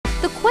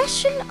The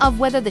question of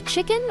whether the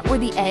chicken or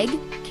the egg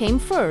came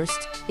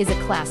first is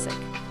a classic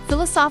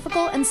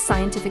philosophical and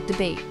scientific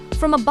debate.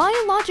 From a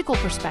biological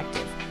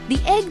perspective, the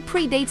egg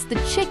predates the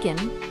chicken.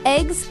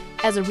 Eggs,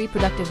 as a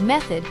reproductive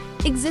method,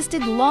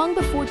 existed long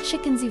before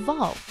chickens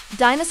evolved.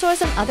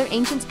 Dinosaurs and other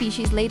ancient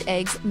species laid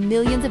eggs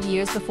millions of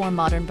years before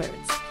modern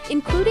birds,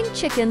 including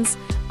chickens,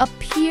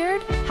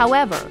 appeared.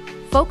 However,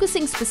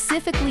 focusing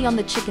specifically on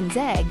the chicken's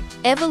egg,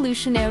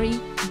 evolutionary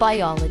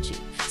biology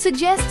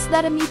suggests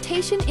that a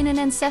mutation in an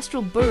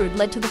ancestral bird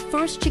led to the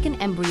first chicken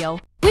embryo,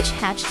 which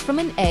hatched from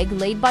an egg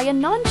laid by a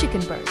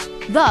non-chicken bird.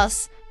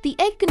 Thus, the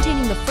egg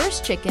containing the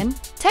first chicken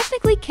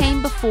technically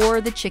came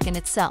before the chicken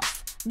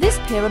itself. This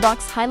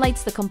paradox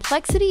highlights the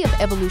complexity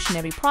of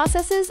evolutionary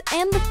processes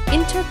and the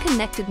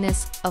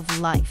interconnectedness of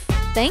life.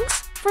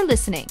 Thanks for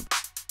listening.